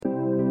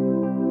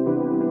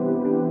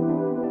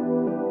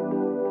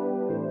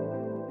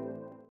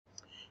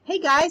Hey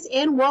guys,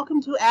 and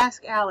welcome to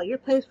Ask Allie, your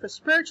place for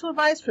spiritual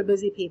advice for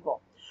busy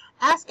people.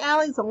 Ask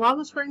Allie is the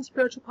longest running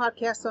spiritual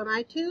podcast on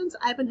iTunes.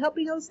 I've been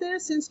helping hosts there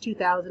since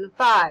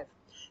 2005.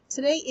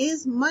 Today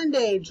is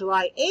Monday,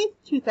 July 8th,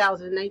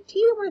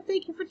 2019. I want to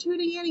thank you for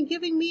tuning in and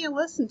giving me a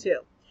listen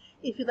to.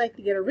 If you'd like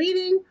to get a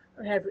reading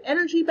or have your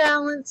energy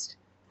balanced,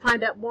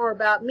 find out more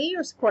about me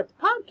or support the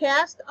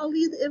podcast, I'll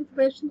leave the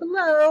information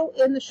below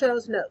in the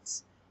show's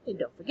notes. And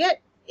don't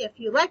forget,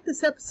 if you like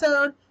this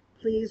episode,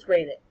 please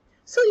rate it.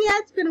 So yeah,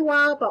 it's been a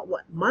while, about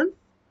month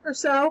or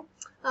so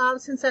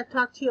since I've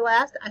talked to you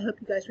last. I hope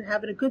you guys are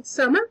having a good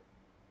summer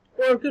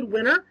or a good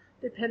winter,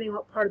 depending on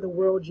what part of the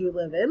world you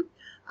live in.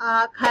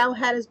 Kyle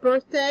had his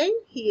birthday.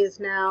 He is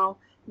now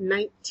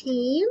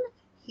 19.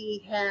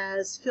 He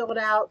has filled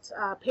out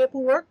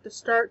paperwork to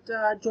start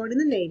joining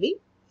the Navy.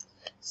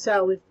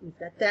 So we've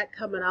got that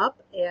coming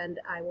up,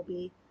 and I will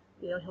be,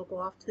 he'll go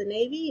off to the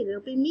Navy, and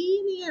it'll be me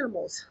and the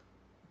animals.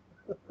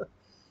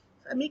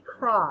 I may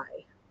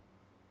cry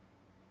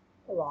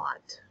a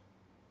lot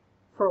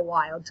for a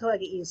while until I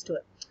get used to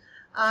it.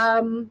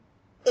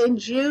 In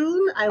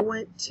June, I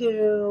went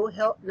to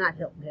Hilton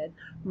Head,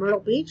 Myrtle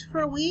Beach for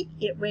a week.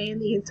 It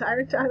rained the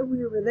entire time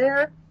we were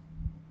there,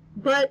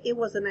 but it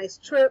was a nice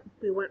trip.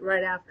 We went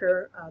right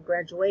after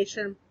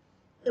graduation.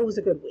 It was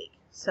a good week,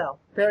 so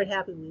very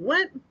happy we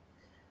went.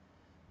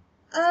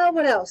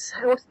 What else?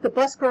 I worked at the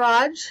bus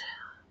garage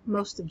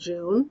most of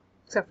June,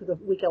 except for the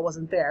week I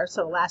wasn't there,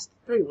 so the last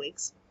 3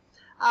 weeks.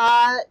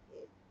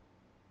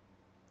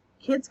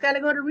 Kids got to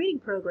go to reading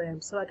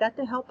programs, so I got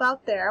to help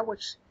out there,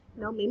 which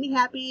made me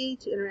happy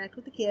to interact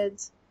with the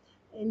kids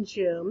in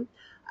June.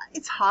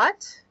 It's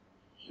hot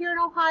here in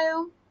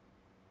Ohio,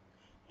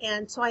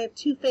 and so I have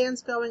 2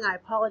 fans going. I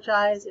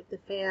apologize if the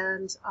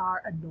fans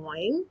are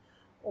annoying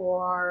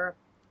or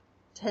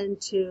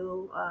tend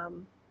to,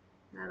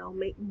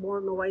 make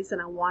more noise than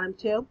I want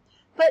them to.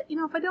 But,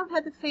 if I don't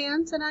have the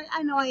fans, and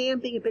I know I am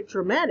being a bit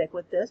dramatic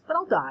with this, but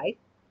I'll die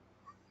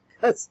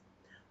because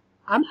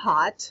I'm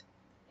hot.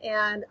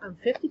 And I'm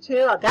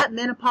 52. I've got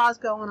menopause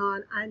going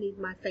on. I need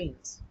my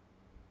fans.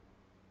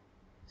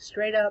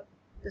 Straight up,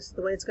 this is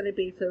the way it's going to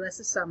be for the rest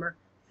of summer.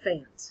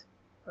 Fans.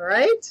 All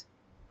right?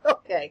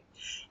 Okay.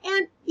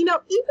 And,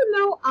 even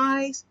though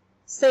I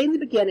say in the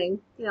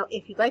beginning,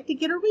 if you'd like to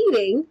get a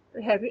reading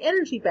or have your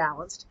energy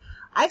balanced,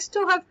 I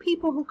still have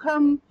people who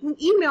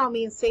email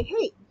me and say,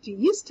 hey, do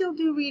you still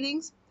do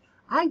readings?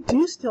 I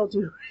do still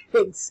do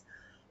readings.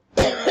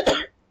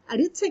 I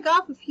did take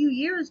off a few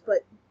years,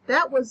 but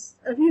that was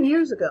a few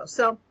years ago.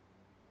 So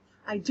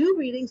I do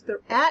readings. They're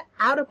at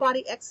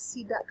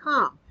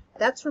outofbodyecstasy.com.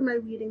 That's where my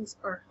readings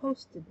are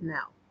hosted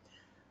now.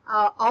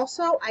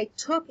 Also, I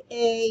took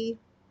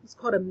it's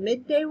called a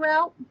midday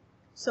route.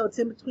 So it's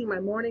in between my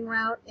morning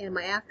route and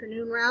my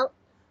afternoon route.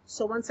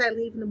 So once I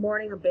leave in the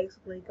morning, I'm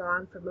basically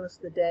gone for most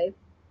of the day.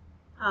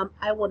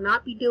 I will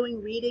not be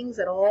doing readings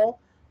at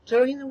all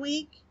during the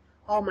week.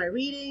 All my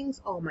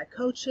readings, all my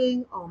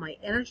coaching, all my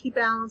energy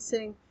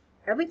balancing,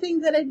 everything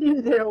that I do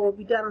there will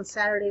be done on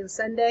Saturday and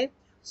Sunday,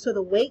 so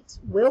the wait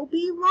will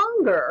be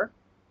longer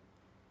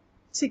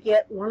to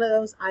get one of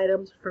those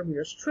items from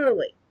yours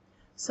truly.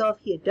 So if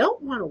you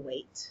don't want to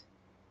wait,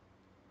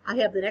 I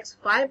have the next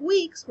 5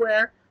 weeks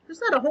where there's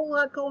not a whole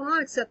lot going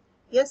on except,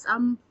 yes,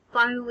 I'm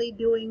finally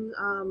doing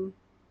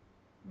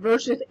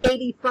version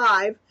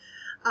 85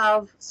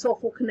 of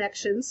Soulful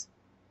Connections.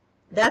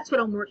 That's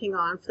what I'm working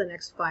on for the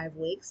next 5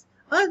 weeks.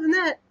 Other than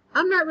that,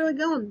 I'm not really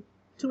going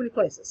too many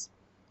places.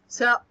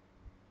 So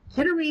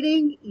get a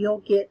reading, you'll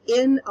get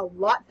in a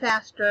lot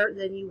faster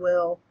than you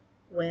will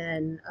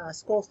when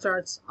school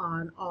starts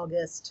on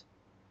August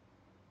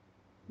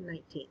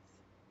 19th.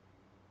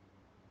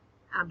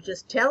 I'm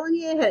just telling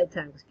you ahead of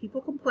time because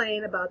people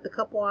complain about the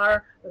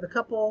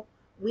couple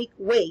week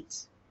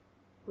wait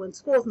when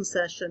school's in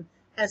session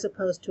as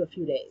opposed to a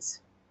few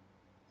days.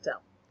 So,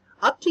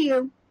 up to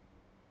you.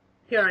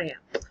 Here I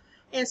am.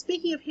 And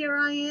speaking of here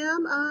I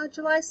am,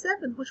 July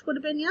 7th, which would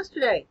have been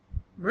yesterday.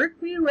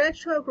 Mercury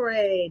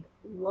retrograde.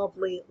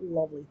 Lovely,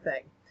 lovely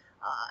thing.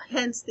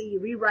 Hence the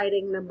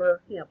rewriting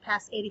number,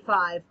 past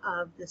 85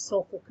 of the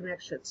Soulful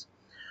Connections.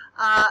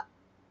 And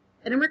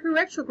a Mercury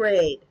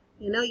retrograde,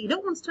 you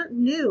don't want to start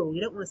new.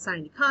 You don't want to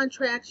sign new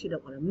contracts. You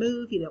don't want to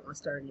move. You don't want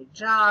to start a new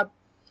job.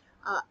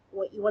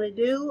 What you want to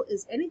do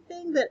is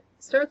anything that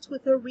starts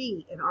with a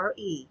re, an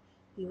R-E.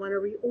 You want to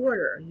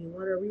reorder. You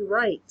want to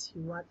rewrite.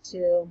 You want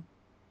to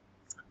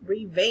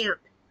revamp,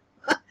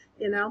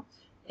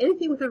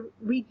 anything with a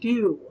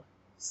redo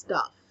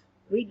stuff.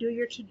 Redo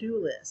your to-do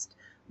list.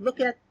 Look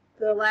at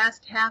the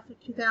last half of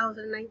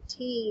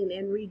 2019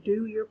 and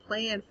redo your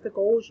plan for the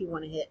goals you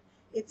want to hit.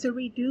 It's a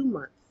redo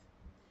month.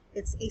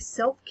 It's a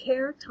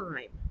self-care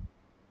time.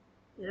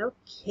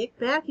 Kick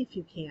back if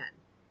you can.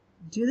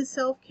 Do the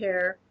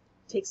self-care.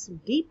 Take some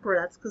deep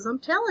breaths, because I'm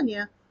telling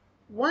you,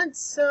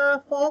 once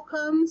fall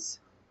comes,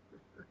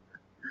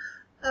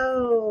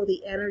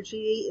 the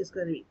energy is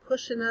going to be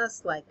pushing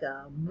us like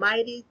a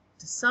mighty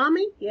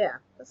tsunami. Yeah,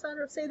 that's how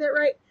to say that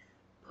right.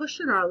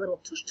 Pushing our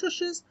little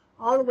tush-tushes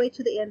all the way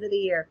to the end of the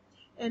year.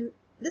 And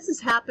this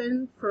has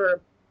happened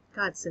for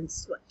God,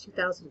 since what,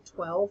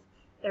 2012,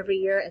 every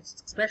year,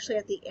 especially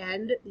at the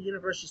end, the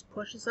universe just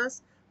pushes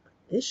us. But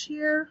this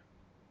year,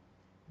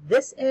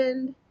 this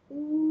end,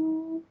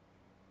 ooh,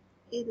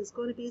 it is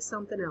going to be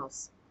something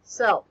else.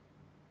 So,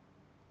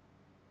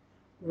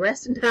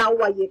 rest now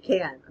while you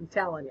can, I'm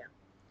telling you.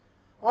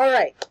 All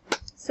right,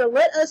 so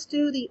let us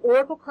do the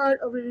Oracle card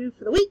overview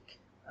for the week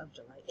of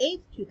July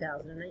 8th,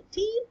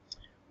 2019.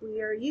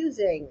 We are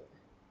using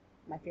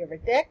my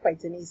favorite deck by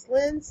Denise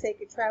Linn,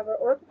 Sacred Traveler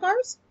Oracle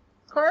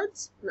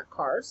cards, not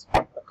cars,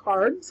 but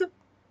cards.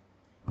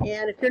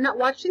 And if you're not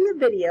watching the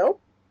video,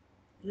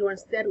 you are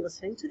instead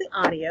listening to the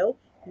audio,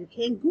 you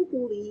can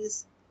Google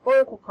these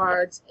Oracle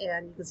cards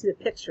and you can see the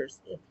pictures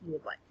if you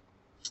would like.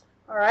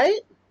 All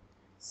right,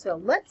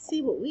 so let's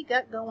see what we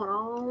got going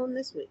on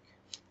this week.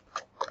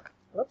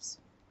 Whoops.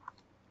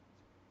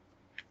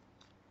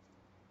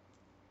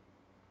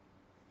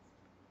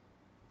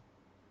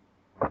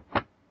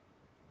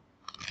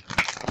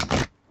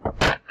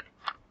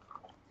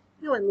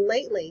 You know, and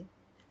lately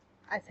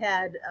I've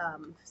had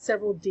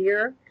several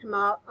deer come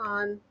out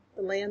on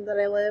the land that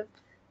I live.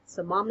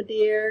 Some mama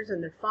deers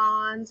and their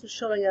fawns are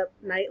showing up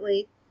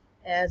nightly,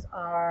 as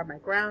are my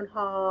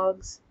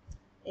groundhogs.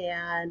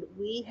 And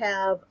we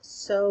have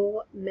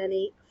so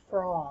many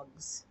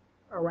frogs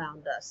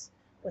around us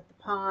with the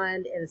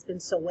pond, and it's been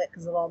so wet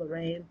because of all the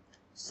rain.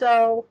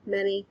 So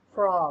many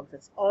frogs.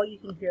 That's all you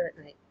can hear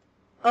at night.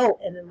 Oh,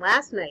 and then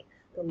last night,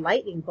 the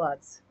lightning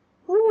bugs.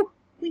 Whew,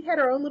 we had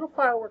our own little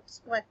fireworks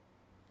display.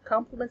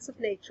 Compliments of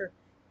nature.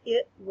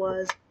 It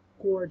was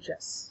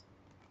gorgeous.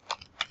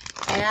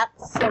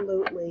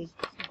 Absolutely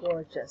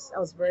gorgeous. I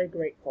was very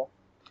grateful.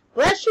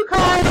 Bless you,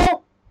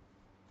 Kyle!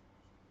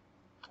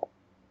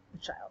 The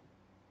child.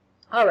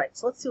 All right,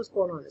 so let's see what's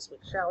going on this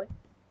week, shall we?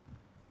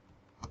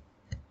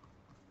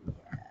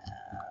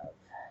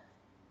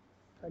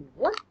 Card number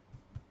 1,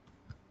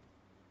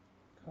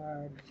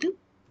 card 2,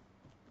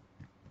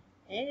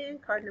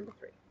 and card number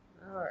 3.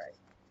 All right.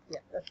 Yeah,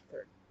 that's the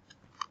third.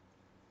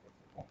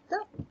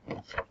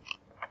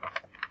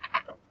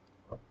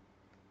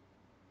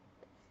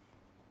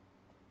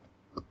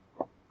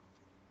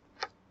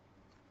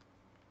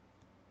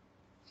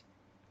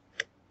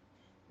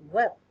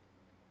 Well.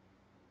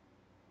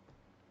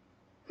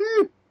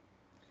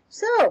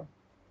 So,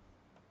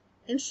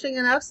 interesting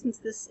enough, since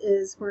this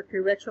is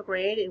Mercury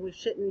retrograde and we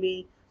shouldn't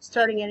be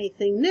starting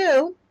anything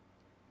new,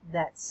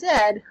 that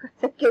said, I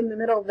think in the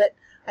middle of it,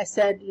 I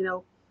said,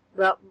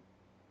 about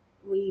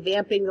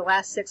revamping the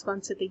last 6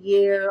 months of the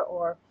year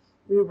or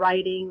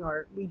rewriting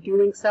or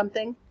redoing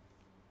something.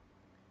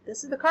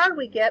 This is the card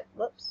we get.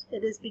 Whoops.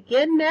 It is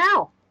Begin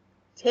Now.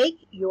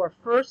 Take your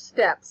first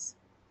steps.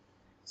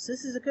 So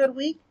this is a good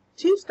week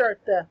to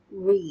start the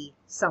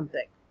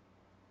something.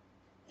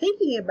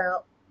 Thinking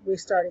about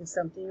restarting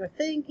something or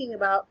thinking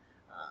about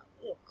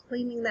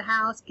cleaning the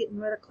house, getting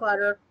rid of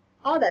clutter,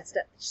 all that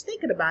stuff. Just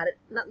thinking about it,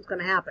 nothing's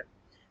going to happen.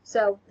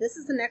 So this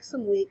is an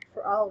excellent week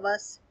for all of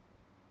us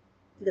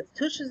to get the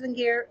tushes in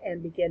gear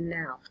and begin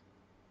now.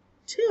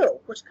 2,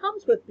 which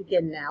comes with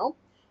Begin Now,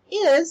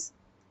 is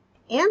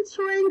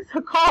answering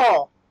the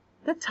call.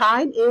 The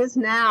time is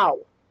now.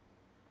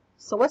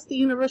 So what's the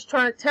universe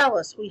trying to tell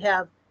us? We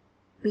have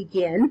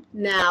begin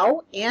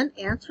now and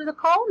answer the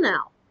call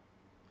now.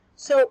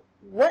 So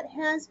what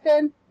has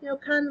been,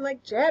 kind of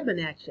like jabbing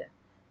at you?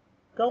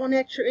 Going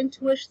at your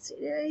intuition,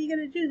 saying, yeah, you're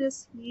going to do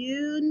this.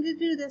 You need to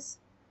do this.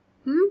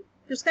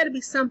 There's got to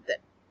be something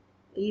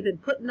that you've been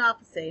putting off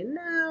and saying,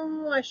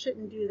 no, I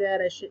shouldn't do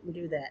that. I shouldn't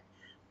do that.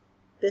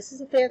 This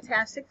is a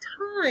fantastic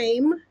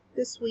time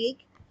this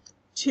week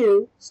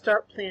to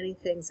start planning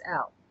things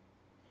out.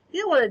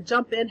 You don't want to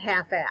jump in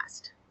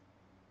half-assed,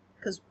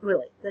 because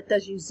really, that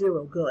does you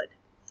zero good.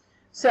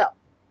 So,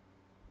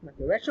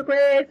 Mercury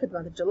retrograde for the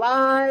month of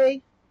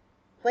July.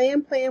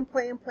 Plan,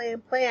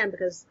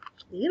 because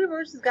the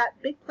universe has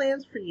got big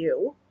plans for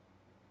you.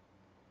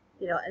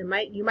 You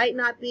might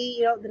not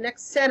be, the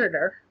next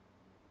senator,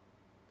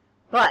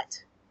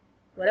 but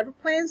whatever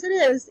plans it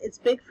is, it's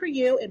big for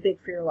you and big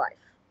for your life.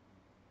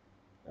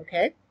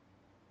 Okay?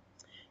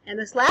 And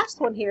this last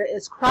one here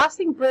is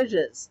Crossing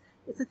Bridges.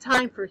 It's a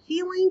time for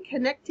healing,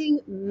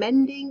 connecting,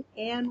 mending,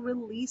 and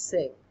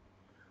releasing.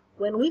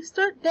 When we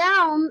start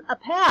down a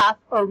path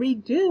or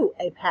redo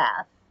a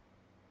path,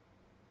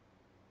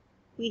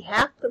 we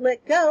have to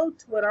let go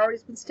to what already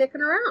has been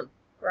sticking around,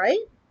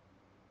 right?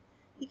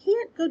 You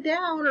can't go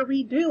down or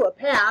redo a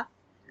path,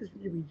 because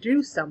when you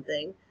redo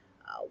something,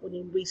 when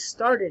you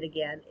restart it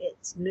again,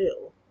 it's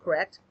new,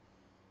 correct?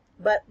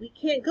 But we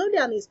can't go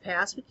down these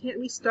paths, we can't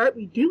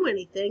redo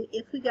anything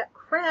if we got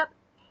crap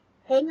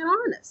hanging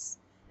on us.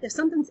 If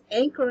something's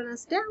anchoring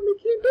us down, we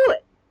can't do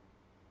it,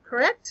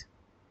 correct?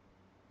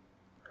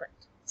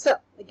 Correct. So,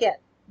 again,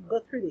 we'll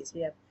go through these.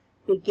 We have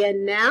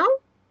Begin Now,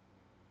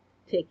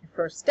 take your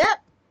first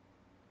step,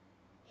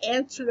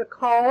 answer the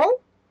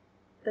call,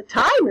 the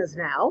time is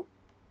now,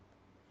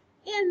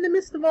 and in the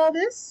midst of all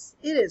this,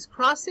 it is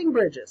Crossing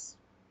Bridges.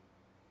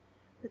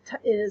 It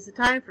is a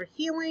time for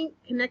healing,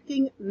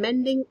 connecting,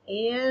 mending,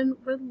 and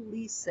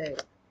releasing.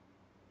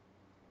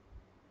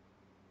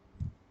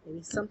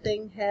 Maybe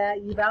something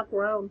you've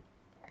outgrown.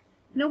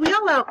 We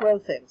all outgrow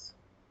things.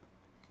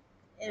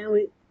 And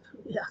we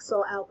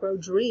also outgrow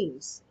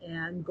dreams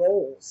and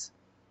goals.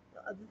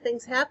 Other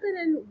things happen,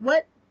 and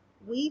what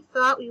we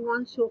thought we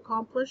wanted to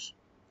accomplish,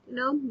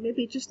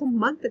 maybe just a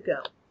month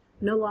ago,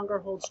 no longer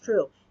holds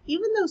true.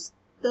 Even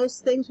those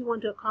things we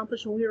wanted to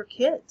accomplish when we were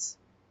kids,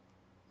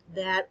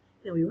 that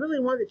we really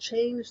wanted to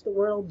change the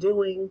world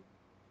doing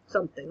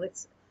something, like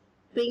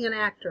being an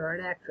actor or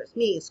an actress,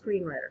 me, a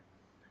screenwriter.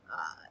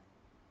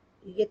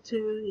 You get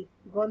to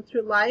going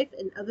through life,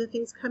 and other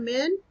things come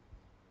in,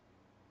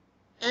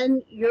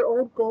 and your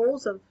old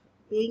goals of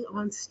being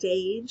on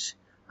stage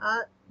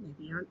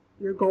maybe aren't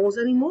your goals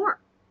anymore.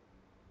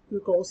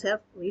 Your goals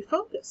have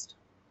refocused.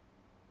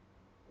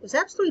 There's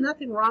absolutely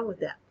nothing wrong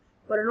with that.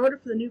 But in order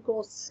for the new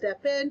goals to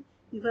step in,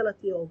 you've got to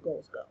let the old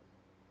goals go.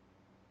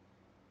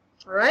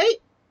 All right?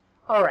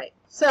 All right.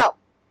 So,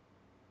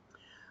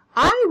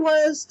 I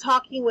was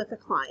talking with a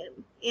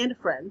client and a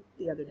friend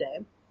the other day,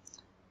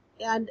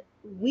 and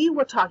we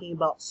were talking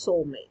about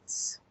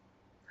soulmates.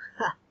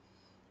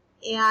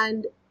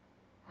 And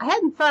I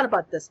hadn't thought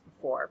about this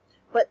before,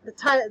 but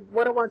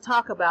what I want to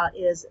talk about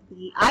is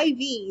the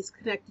IVs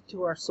connected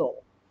to our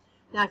soul.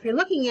 Now, if you're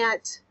looking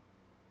at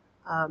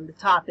the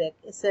topic,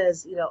 it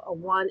says, a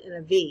 1 and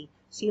a V,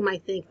 so you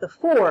might think the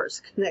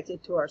 4s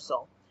connected to our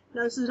soul.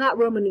 No, this is not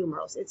Roman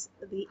numerals. It's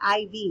the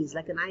IVs,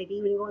 like an IV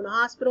when you go in the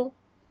hospital.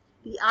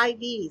 The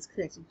IVs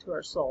connected to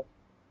our soul.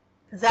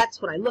 Because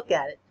that's when I look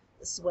at it,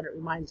 this is what it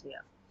reminds me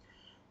of.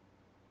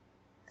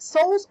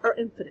 Souls are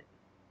infinite.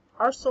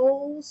 Our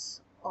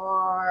souls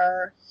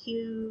are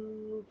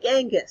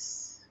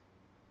humongous,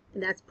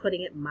 and that's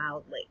putting it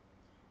mildly.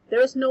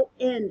 There is no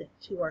end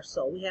to our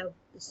soul. We have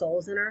the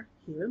souls in our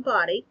human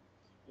body.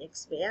 It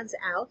expands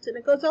out, and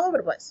it goes all over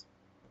the place.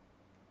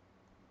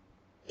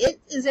 It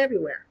is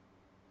everywhere,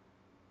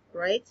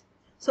 right?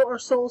 So our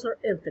souls are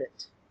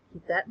infinite.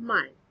 Keep that in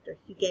mind. They're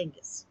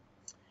humongous.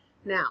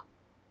 Now,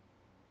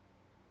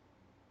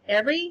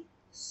 every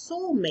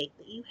soulmate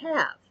that you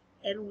have,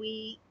 and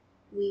we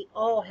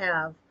all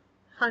have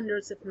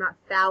hundreds, if not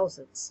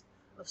thousands,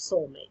 of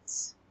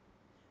soulmates.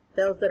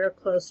 Those that are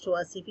close to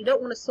us. If you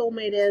don't know what a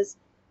soulmate is,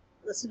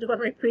 listen to one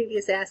of my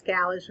previous Ask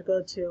Alice or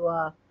go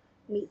to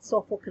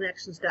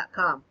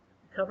meetsoulfulconnections.com.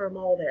 I cover them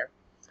all there.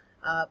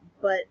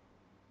 But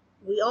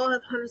we all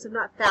have hundreds, if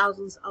not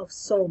thousands, of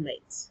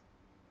soulmates.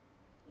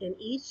 And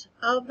each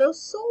of those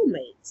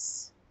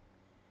soulmates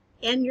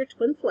and your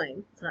twin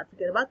flame, let's not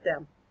forget about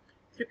them,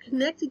 they're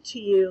connected to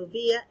you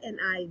via an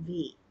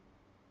IV.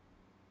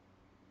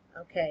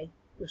 Okay?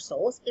 Your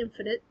soul is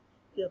infinite.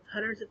 You have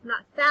hundreds, if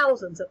not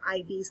thousands, of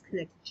IVs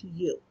connected to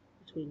you,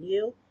 between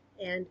you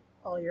and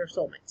all your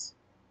soulmates.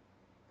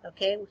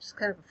 Okay? Which is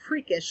kind of a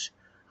freakish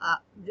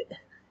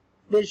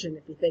vision,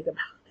 if you think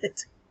about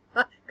it.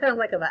 Kind of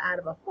like out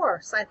of a horror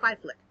sci-fi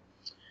flick.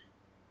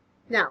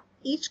 Now,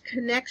 each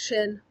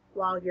connection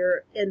while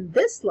you're in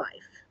this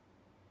life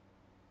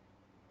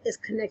is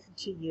connected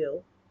to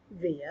you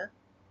via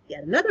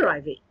yet another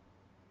IV.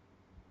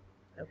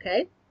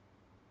 Okay?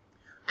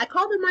 I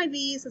call them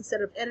IVs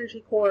instead of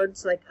energy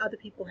cords like other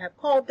people have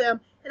called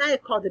them, and I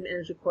have called them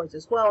energy cords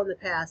as well in the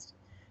past,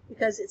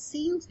 because it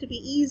seems to be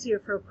easier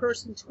for a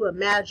person to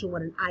imagine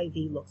what an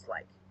IV looks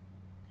like.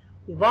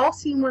 We've all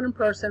seen one in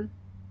person.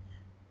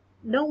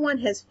 No one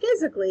has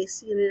physically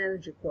seen an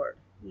energy cord.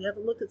 You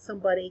haven't looked at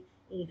somebody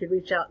and you could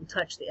reach out and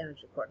touch the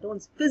energy cord. No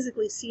one's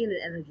physically seen an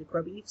energy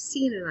cord, but you've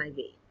seen an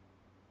IV.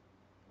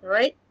 All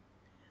right?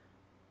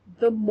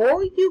 The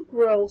more you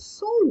grow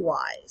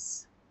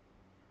soul-wise,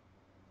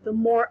 the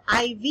more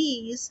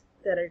IVs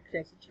that are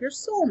connected to your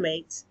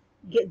soulmates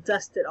get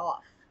dusted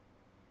off.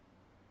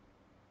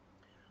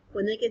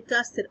 When they get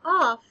dusted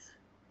off,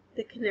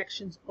 the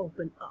connections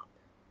open up.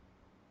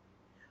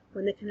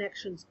 When the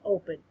connections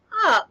open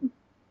up,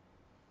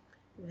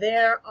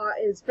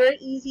 it's very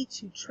easy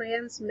to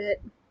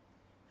transmit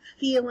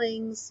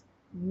feelings,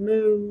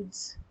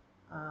 moods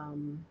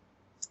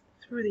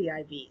through the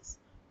IVs.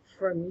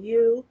 From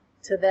you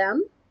to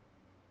them,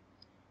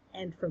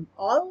 and from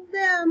all of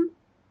them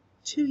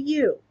to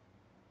you.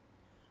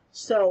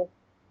 So,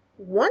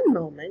 one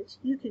moment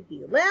you could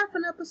be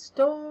laughing up a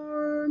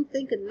storm,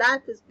 thinking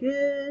life is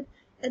good,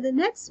 and the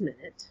next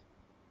minute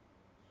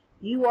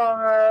you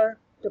are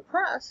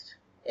depressed,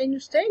 and you're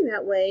staying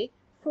that way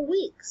for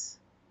weeks.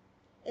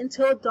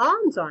 Until it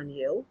dawns on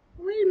you,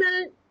 wait a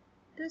minute,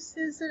 this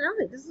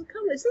isn't this is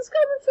coming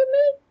for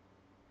me?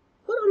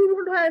 What in the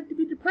world do I have to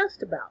be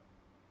depressed about?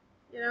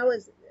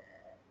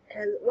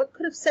 What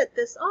could have set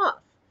this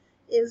off?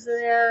 Is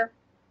there,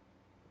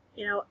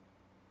 a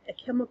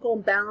chemical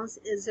imbalance?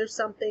 Is there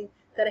something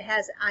that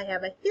I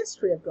have a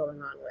history of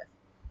going on with?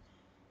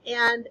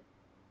 And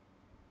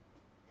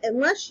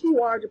unless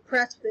you are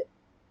depressed with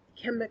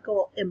a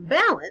chemical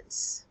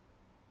imbalance,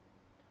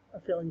 or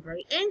feeling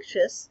very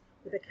anxious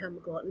with a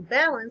chemical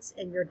imbalance,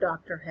 and your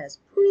doctor has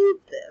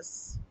proved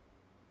this,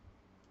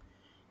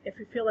 if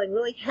you're feeling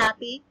really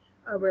happy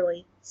or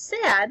really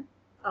sad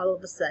all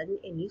of a sudden,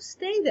 and you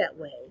stay that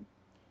way,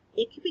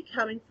 it could be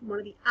coming from one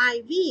of the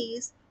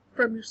IVs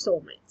from your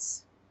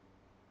soulmates.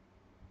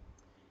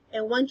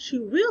 And once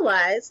you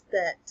realize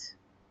that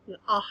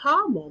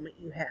aha moment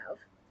you have,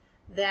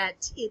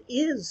 that it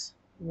is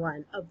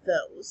one of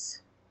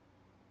those,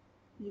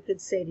 you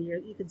could say,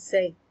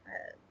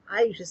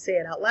 I usually say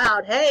it out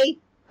loud, hey,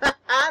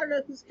 I don't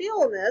know who's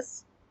feeling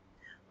this,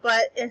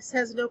 but it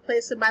has no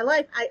place in my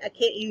life. I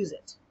can't use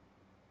it.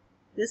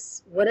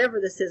 This, whatever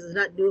this is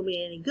not doing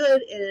me any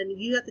good, and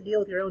you have to deal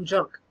with your own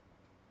junk.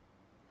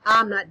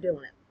 I'm not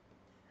doing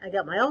it. I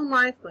got my own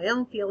life, my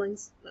own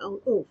feelings, my own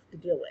oof to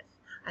deal with.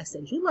 I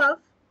send you love,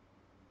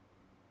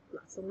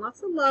 lots and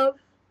lots of love,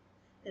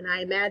 and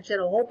I imagine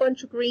a whole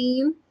bunch of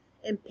green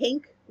and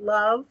pink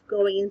love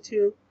going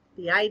into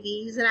the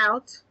IVs and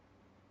out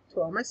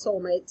to all my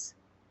soulmates.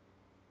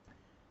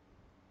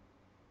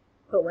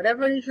 But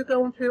whatever it is you're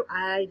going through,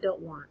 I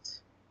don't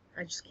want.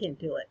 I just can't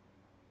do it.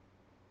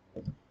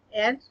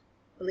 And,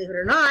 believe it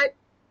or not,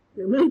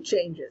 your mood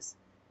changes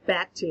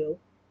back to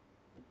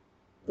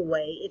the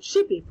way it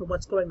should be for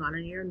what's going on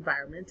in your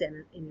environment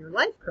and in your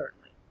life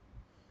currently.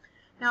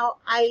 Now,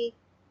 I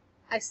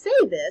say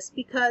this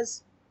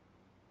because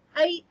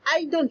I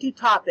don't do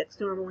topics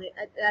normally.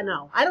 I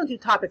know, I don't do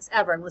topics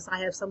ever unless I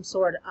have some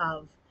sort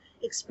of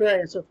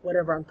experience with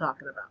whatever I'm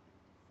talking about.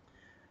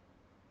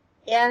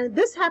 And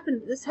this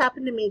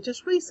happened to me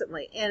just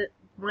recently, and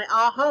my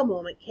aha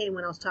moment came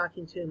when I was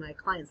talking to my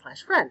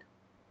client/friend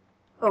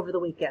over the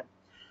weekend.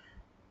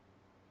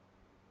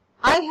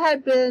 I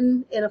had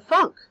been in a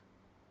funk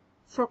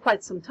for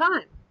quite some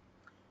time,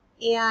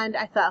 and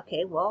I thought,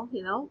 okay, well,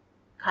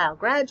 Kyle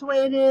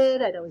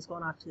graduated, I know he's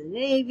going off to the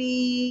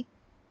Navy,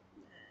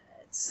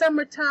 it's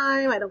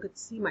summertime, I don't get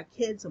to see my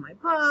kids or my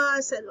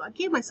boss, and I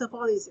gave myself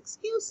all these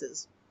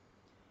excuses.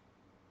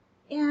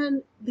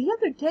 And the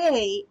other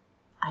day,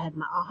 I had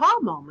my aha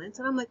moment,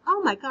 and I'm like,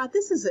 oh my God,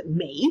 this isn't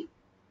me.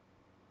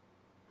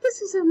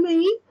 This isn't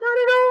me, not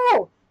at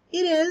all.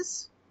 It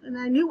is, and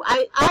I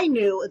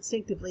knew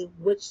instinctively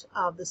which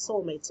of the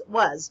soulmates it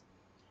was,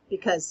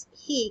 because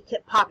he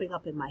kept popping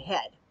up in my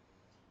head.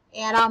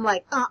 And I'm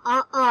like,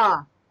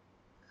 And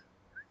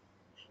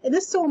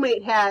this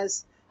soulmate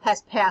has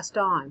passed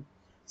on.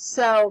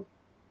 So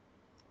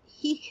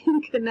he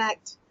can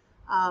connect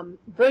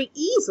very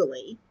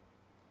easily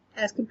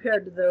as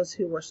compared to those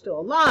who are still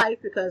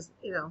alive, because,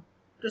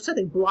 there's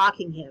something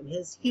blocking him.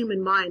 His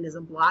human mind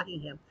isn't blocking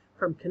him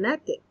from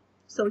connecting.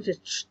 So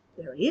just,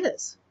 there he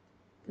is,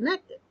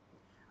 connected,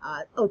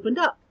 opened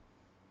up.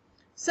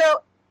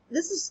 So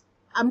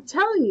I'm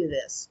telling you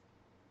this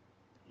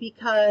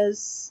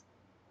because,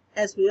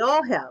 as we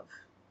all have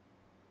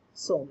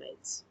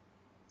soulmates,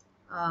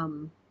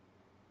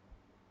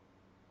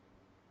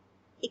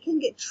 it can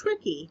get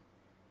tricky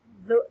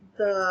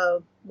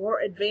the more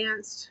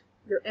advanced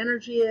your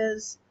energy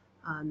is,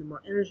 the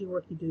more energy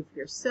work you do for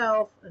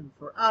yourself and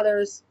for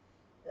others.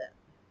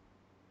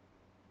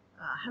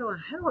 How do I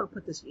want to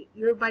put this?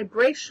 Your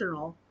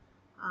vibrational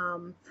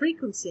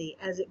frequency,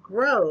 as it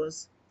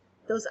grows,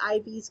 those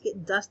IVs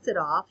get dusted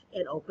off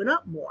and open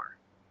up more.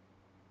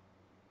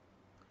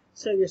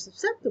 So you're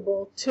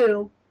susceptible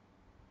to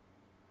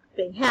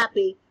being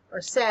happy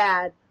or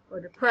sad or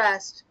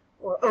depressed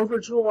or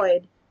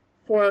overjoyed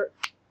for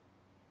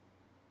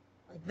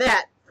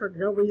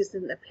no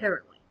reason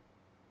apparently.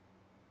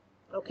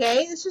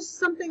 Okay, it's just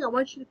something I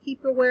want you to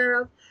keep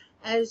aware of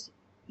as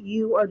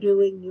you are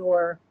doing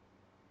your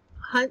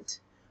hunt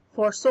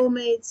for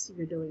soulmates,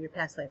 you're doing your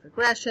past life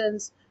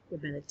regressions,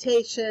 your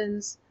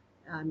meditations,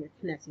 you're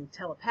connecting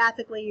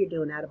telepathically, you're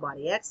doing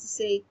out-of-body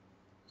ecstasy.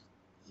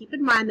 Keep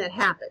in mind that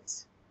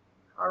happens.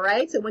 All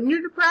right? So when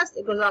you're depressed,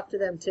 it goes off to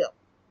them too.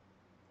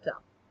 So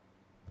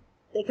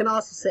they can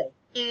also say,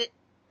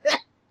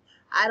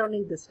 I don't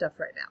need this stuff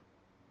right now.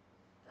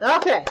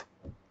 Okay.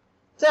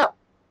 So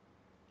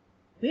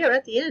we are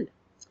at the end.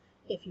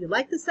 If you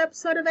like this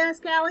episode of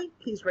Ask Allie,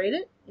 please rate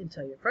it and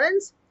tell your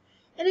friends.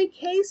 And in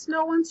case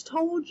no one's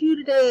told you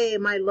today,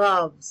 my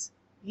loves,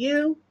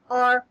 you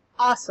are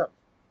awesome.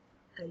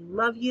 I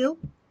love you.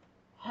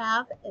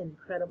 Have an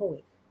incredible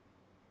week.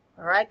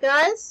 All right,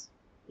 guys?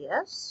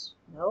 Yes?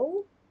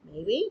 No?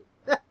 Maybe?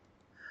 All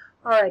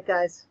right,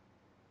 guys.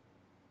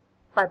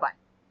 Bye-bye.